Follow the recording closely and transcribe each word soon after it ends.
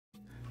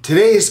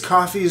Today's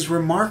coffee is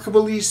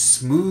remarkably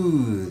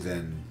smooth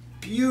and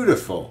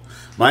beautiful.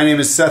 My name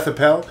is Seth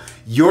Appel,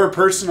 your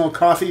personal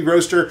coffee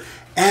roaster,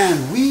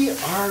 and we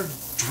are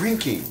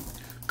drinking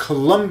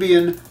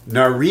Colombia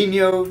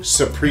Nariño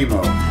Supremo.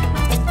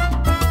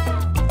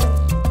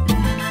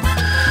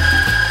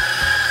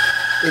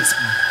 It's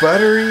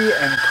buttery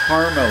and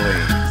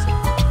caramely.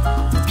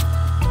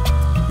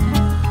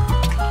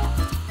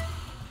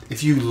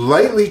 If you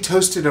lightly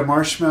toasted a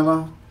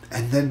marshmallow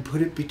and then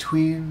put it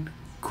between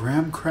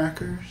graham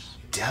crackers,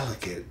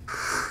 delicate,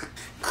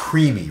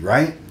 creamy,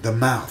 right? The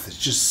mouth is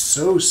just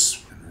so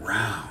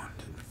round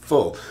and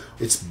full.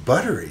 It's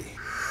buttery.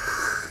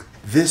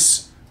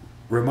 This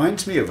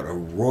reminds me of a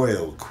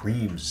royal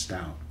cream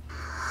stout.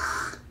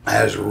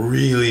 That's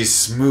really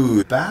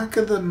smooth. Back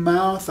of the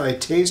mouth, I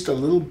taste a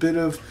little bit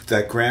of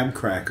that graham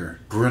cracker.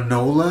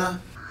 Granola.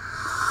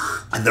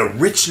 And the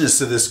richness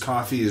of this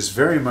coffee is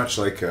very much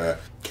like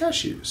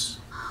cashews.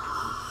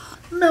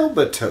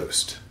 Melba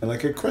toast.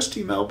 Like a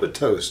crusty melba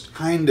toast.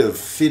 Kind of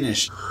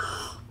finished.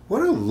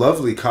 What a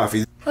lovely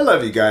coffee. I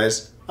love you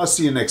guys. I'll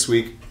see you next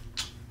week.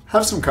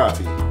 Have some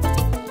coffee.